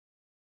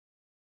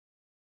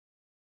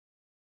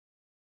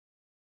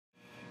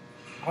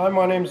Hi,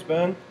 my name is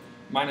Ben,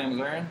 My name is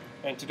Aaron,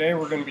 and today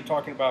we're going to be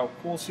talking about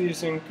cool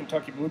season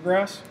Kentucky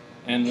Bluegrass.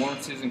 and warm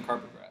season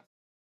carpet grass.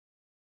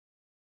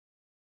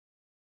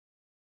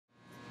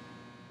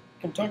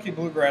 Kentucky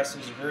Bluegrass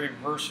is a very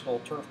versatile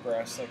turf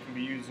grass that can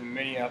be used in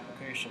many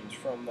applications,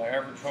 from the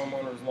average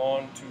homeowner's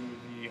lawn to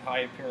the high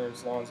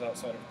appearance lawns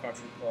outside of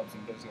country clubs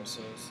and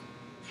businesses.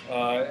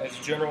 It's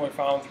generally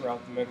found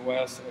throughout the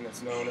Midwest, and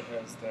it's known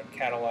as the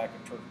Cadillac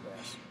of turf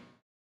grass.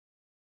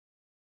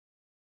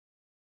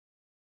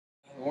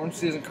 Warm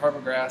season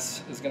carpet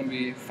grass is going to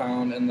be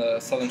found in the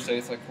southern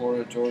states like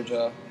Florida,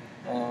 Georgia.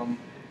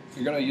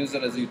 You're going to use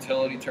it as a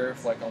utility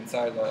turf, like on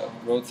side of the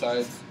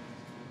roadsides,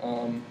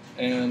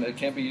 and it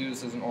can't be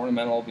used as an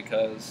ornamental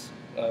because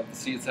of the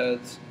seed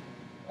heads.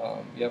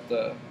 You have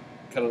to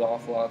cut it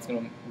off a lot. It's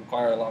going to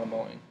require a lot of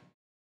mowing.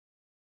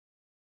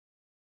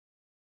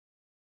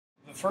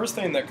 The first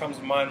thing that comes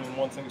to mind when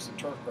one thinks of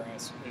turf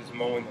grass is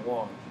mowing the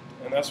lawn.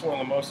 And that's one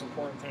of the most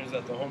important things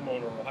that the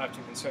homeowner will have to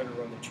consider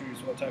when they choose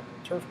what type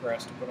of turf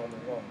grass to put on their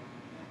lawn.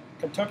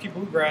 Kentucky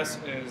Bluegrass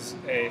is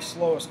a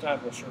slow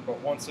establisher, but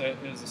once it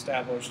is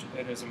established,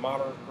 it is a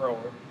moderate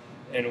grower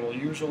and will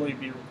usually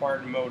be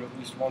required to mow at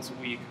least once a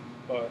week,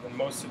 but in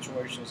most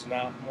situations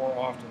not more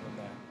often than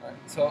that. All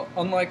right. So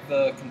unlike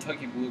the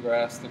Kentucky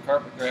Bluegrass, the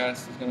carpet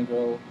grass is going to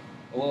grow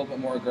a little bit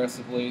more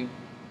aggressively.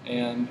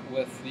 And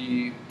with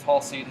the tall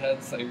seed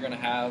heads that you're going to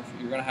have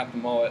to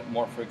mow it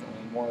more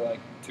frequently, more like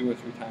 2 or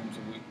 3 times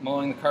a week.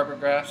 Mowing the carpet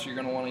grass, you're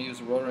going to want to use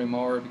a rotary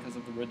mower because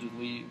of the rigid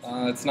leaves.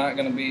 It's not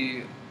going to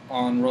be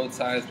on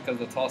roadsides because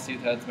the tall seed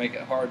heads make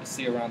it hard to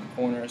see around the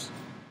corners.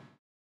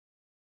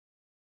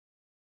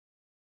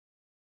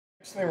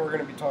 Next thing we're going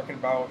to be talking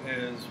about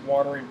is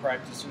watering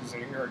practices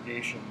and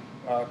irrigation.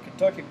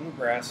 Kentucky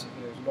Bluegrass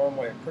is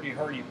normally a pretty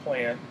hardy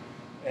plant,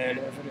 and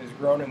if it is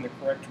grown in the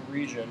correct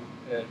region,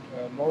 it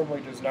normally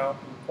does not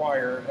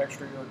require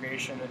extra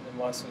irrigation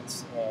unless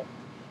it's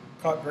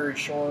cut very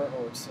short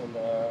or it's in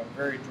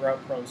very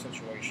drought-prone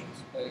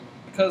situations.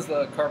 Because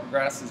the carpet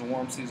grass is a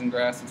warm season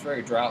grass, it's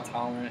very drought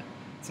tolerant.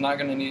 It's not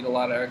going to need a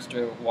lot of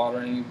extra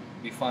watering.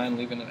 You'd be fine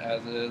leaving it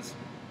as it is.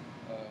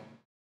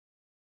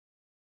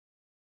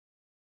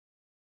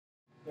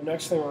 The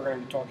next thing we're going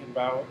to be talking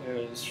about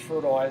is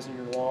fertilizing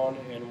your lawn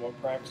and what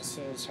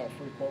practices, how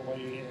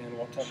frequently, and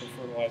what type of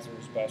fertilizer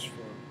is best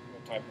for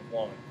what type of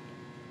lawn.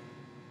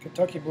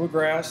 Kentucky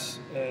Bluegrass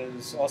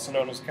is also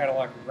known as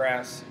Cadillac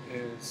grass,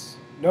 is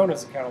known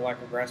as the Cadillac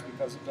grass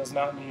because it does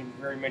not need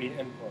very many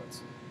inputs.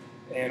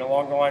 And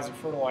along the lines of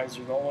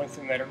fertilizer, the only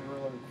thing that it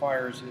really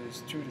requires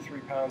is 2 to 3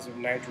 pounds of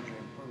nitrogen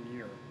per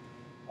year.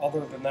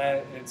 Other than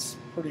that, it's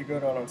pretty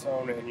good on its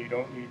own, and you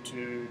don't need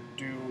to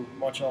do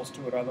much else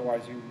to it,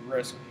 otherwise you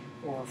risk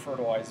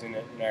over-fertilizing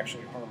it and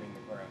actually harming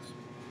the grass.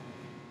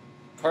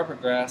 Carpet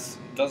grass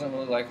doesn't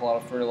really like a lot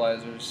of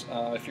fertilizers.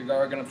 If you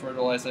are going to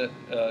fertilize it,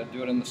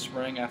 do it in the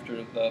spring after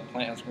the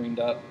plant has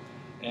greened up,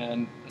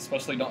 and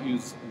especially don't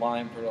use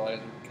lime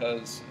fertilizer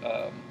because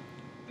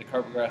the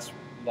carpet grass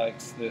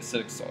likes the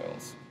acidic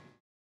soils.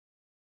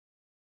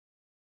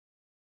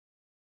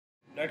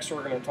 Next,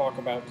 we're going to talk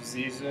about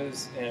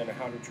diseases and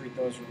how to treat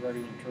those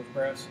regarding turf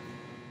grass.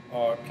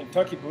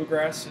 Kentucky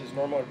Bluegrass is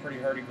normally a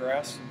pretty hardy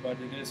grass, but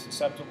it is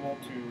susceptible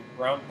to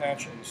brown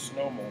patch and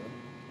snow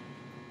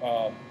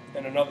mold.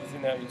 And another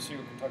thing that you'll see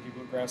with Kentucky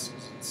Bluegrass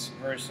is it's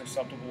very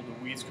susceptible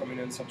to weeds coming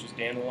in, such as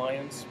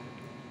dandelions.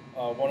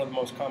 One of the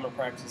most common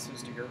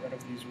practices to get rid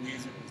of these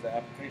weeds is the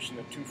application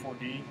of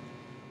 2,4-D.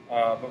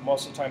 But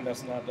most of the time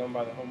that's not done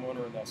by the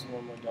homeowner, and that's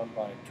normally done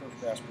by turf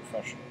grass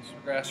professionals.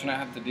 Turf grass, you're not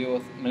have to deal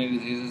with many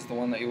diseases. The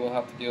one that you will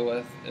have to deal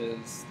with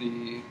is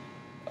the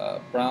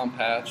brown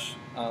patch.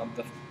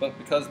 But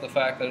because of the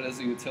fact that it is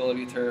a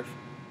utility turf,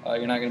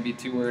 you're not going to be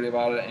too worried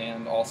about it,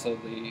 and also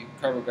the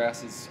carpet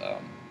grasses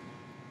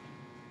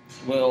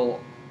will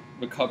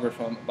recover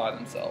from it by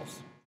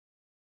themselves.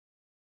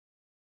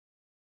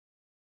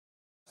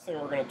 The thing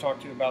we're going to talk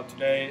to you about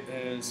today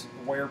is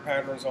wear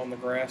patterns on the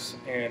grass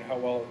and how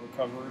well it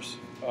recovers.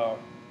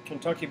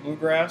 Kentucky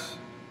Bluegrass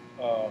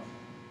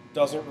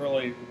doesn't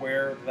really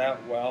wear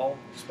that well,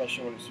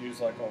 especially when it's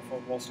used like on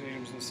football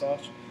stadiums and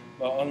such.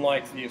 But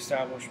unlike the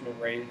establishment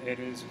rate, it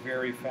is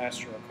very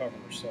fast to recover.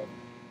 So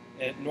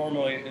it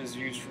normally is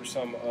used for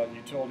some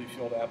utility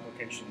field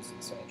applications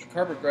and such.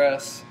 Carpet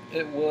grass,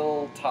 it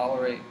will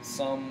tolerate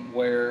some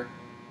wear,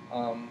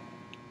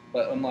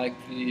 but unlike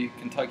the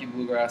Kentucky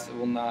Bluegrass, it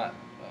will not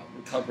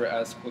recover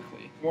as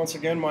quickly. Once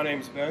again, my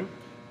name's Ben.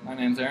 My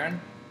name's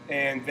Aaron.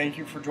 And thank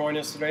you for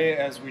joining us today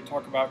as we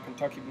talk about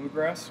Kentucky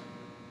Bluegrass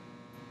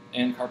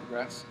and carpet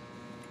grass.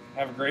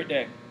 Have a great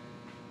day.